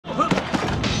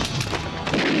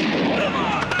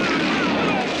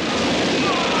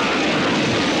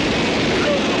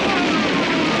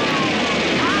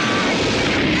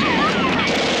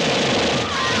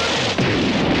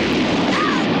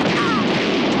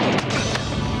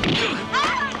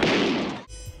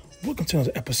to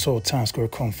another episode of Times Square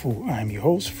Kung Fu. I am your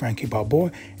host, Frankie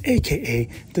Balboa, aka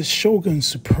the Shogun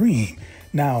Supreme.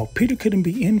 Now, Peter couldn't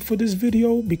be in for this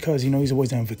video because, he's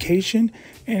always on vacation,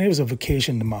 and it was a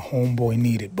vacation that my homeboy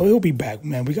needed. But he'll be back,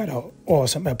 man. We got an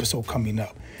awesome episode coming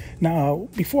up. Now,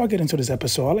 before I get into this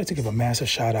episode, I'd like to give a massive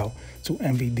shout out to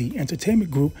MVD Entertainment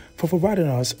Group for providing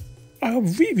us a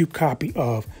review copy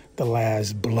of The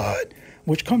Last Blood,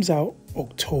 which comes out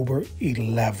October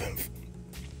 11th.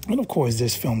 And of course,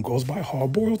 this film goes by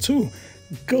hard-boiled too.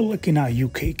 Good looking out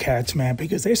UK cats, man,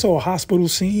 because they saw a hospital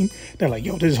scene. They're like,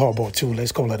 yo, this is hard-boiled too.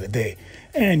 Let's call it a day.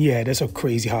 And yeah, there's a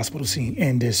crazy hospital scene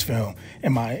in this film.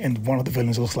 And one of the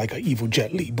villains looks like an evil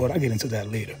Jet Li, but I'll get into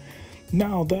that later.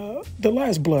 Now, the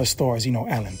Last Blood stars,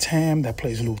 Alan Tam, that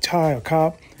plays Luke Tai, a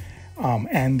cop.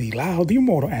 Andy Lau, the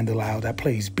immortal Andy Lau, that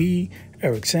plays B.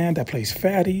 Eric San, that plays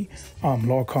Fatty.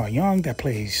 Law Car Young, that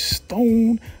plays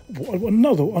Stone.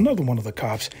 Another one of the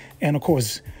cops. And of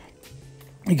course,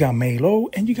 you got May Lo,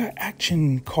 and you got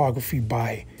action choreography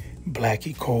by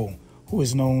Blackie Cole, who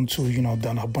is known to,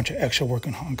 done a bunch of extra work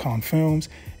in Hong Kong films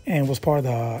and was part of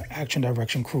the action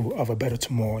direction crew of A Better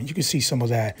Tomorrow. And you can see some of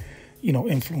that,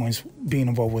 influence being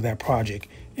involved with that project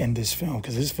in this film,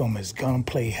 because this film is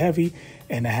gunplay heavy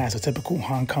and it has a typical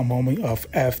Hong Kong moment of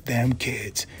F them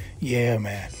kids. Yeah,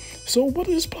 man. So what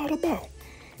is this plot about?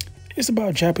 It's about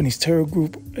a Japanese terrorist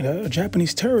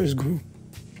group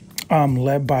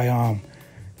led by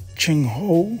Ching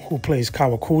Ho, who plays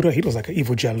Kawakuta. He looks like an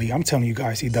evil Jet Li. I'm telling you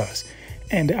guys, he does.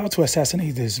 And they're out to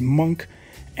assassinate this monk.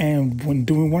 And when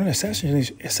doing one of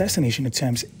the assassination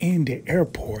attempts in the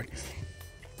airport,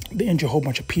 they injure a whole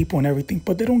bunch of people and everything,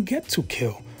 but they don't get to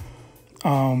kill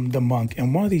the monk.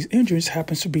 And one of these injuries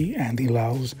happens to be Andy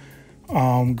Lau's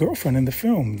girlfriend in the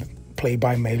film, played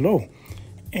by May Lo.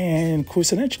 And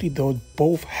coincidentally, they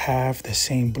both have the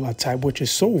same blood type, which is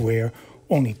so rare.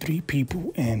 Only 3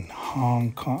 people in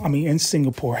in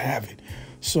Singapore have it.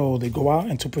 So they go out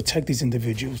and to protect these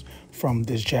individuals from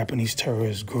this Japanese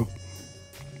terrorist group.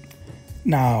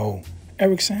 Now,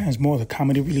 Eric San is more the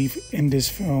comedy relief in this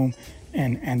film,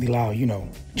 and Andy Lau,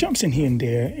 jumps in here and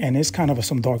there, and it's kind of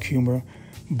some dark humor,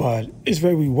 but it's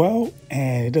very well,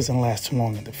 and it doesn't last too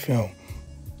long in the film.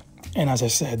 And as I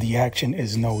said, the action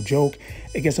is no joke.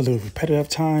 It gets a little repetitive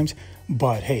times,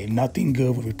 but hey, nothing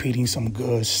good with repeating some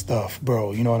good stuff,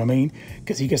 bro. You know what I mean?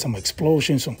 Because you get some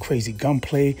explosions, some crazy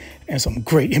gunplay, and some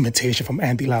great imitation from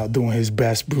Andy Lau doing his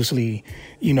best Bruce Lee,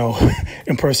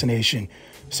 impersonation.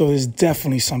 So it's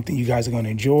definitely something you guys are going to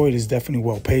enjoy. It is definitely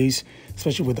well paced,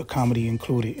 especially with the comedy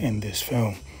included in this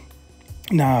film.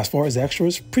 Now, as far as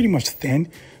extras, pretty much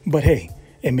thin, but hey,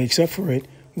 it makes up for it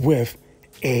with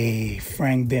a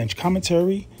Frank Dench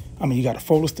commentary. You got a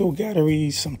photo still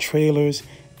gallery, some trailers,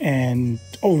 and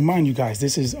remind you guys,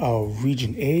 this is a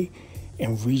Region A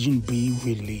and Region B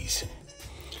release.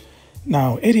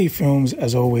 Now, 88 Films,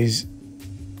 as always,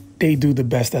 they do the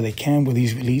best that they can with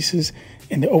these releases,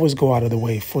 and they always go out of the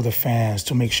way for the fans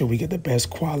to make sure we get the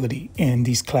best quality in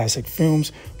these classic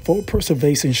films for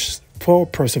preservation's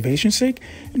sake,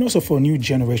 and also for a new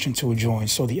generation to enjoy.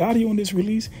 So the audio in this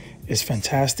release is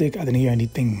fantastic. I didn't hear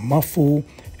anything muffled,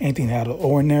 anything out of the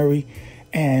ordinary,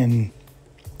 and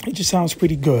it just sounds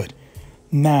pretty good.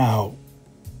 Now,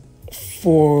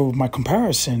 for my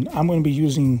comparison, I'm going to be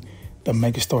using the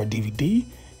Megastar DVD,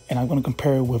 and I'm going to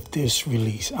compare it with this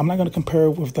release. I'm not going to compare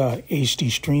it with the HD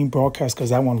stream broadcast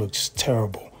because that one looks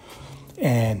terrible.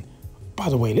 And by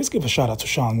the way, let's give a shout out to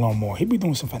Sean Longmore. He'll be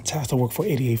doing some fantastic work for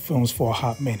 88 Films for a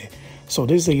hot minute. So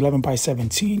this is the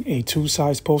 11x17 A2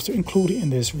 size poster included in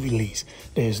this release.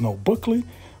 There's no booklet,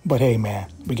 but hey man,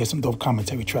 we get some dope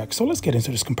commentary tracks. So let's get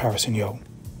into this comparison, yo.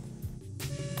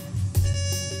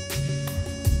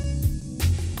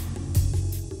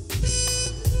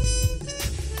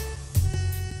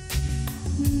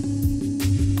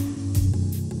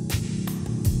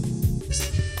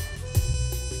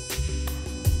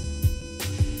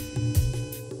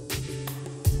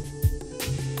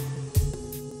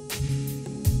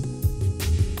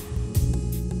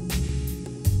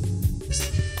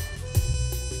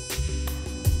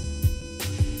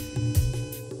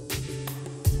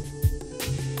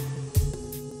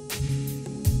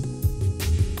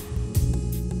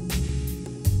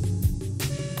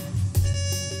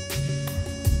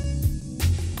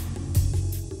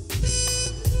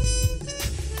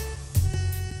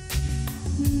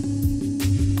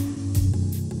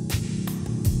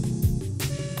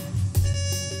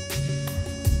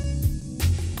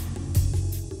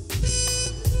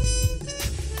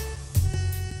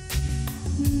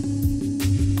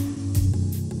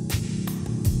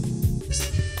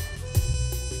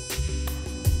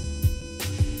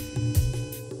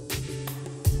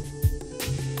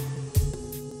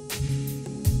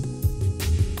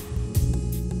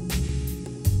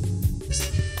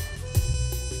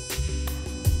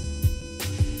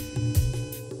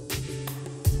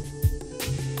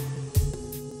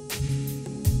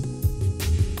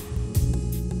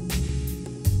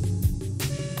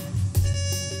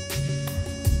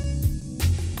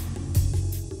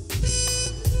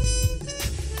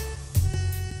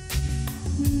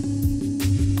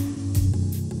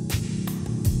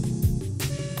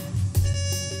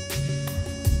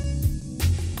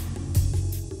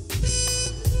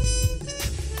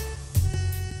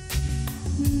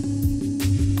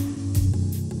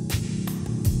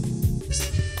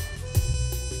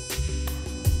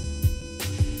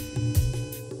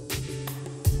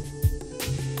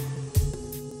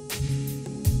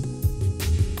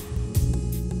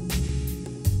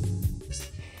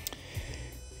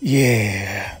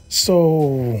 yeah,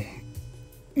 so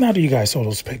now that you guys saw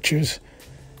those pictures,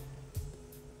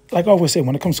 like I always say,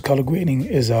 when it comes to color grading,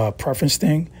 is a preference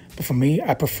thing. But for me,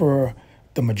 I prefer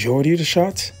the majority of the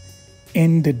shots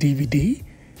in the DVD.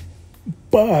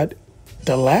 But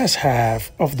the last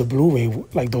half of the Blu-ray,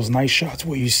 like those nice shots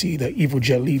where you see the evil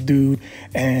Jet Li dude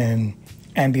and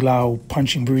Andy Lau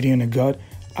punching Broody in the gut,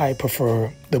 I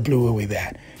prefer the Blu-ray with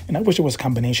that. And I wish it was a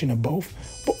combination of both.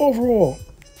 But overall,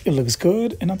 it looks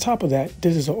good. And on top of that,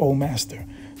 this is an old master.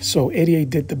 So 88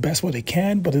 did the best what they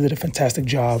can, but they did a fantastic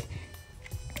job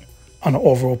on the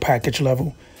overall package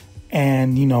level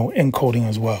and, you know, encoding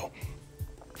as well.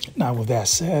 Now, with that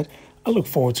said, I look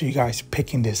forward to you guys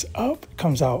picking this up. It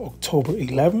comes out October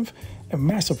 11th. And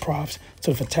massive props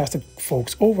to the fantastic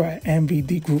folks over at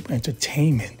MVD Group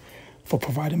Entertainment for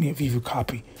providing me a review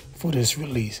copy for this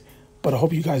release. But I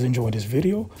hope you guys enjoyed this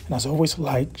video. And as always,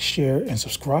 like, share, and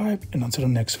subscribe. And until the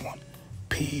next one,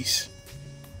 peace.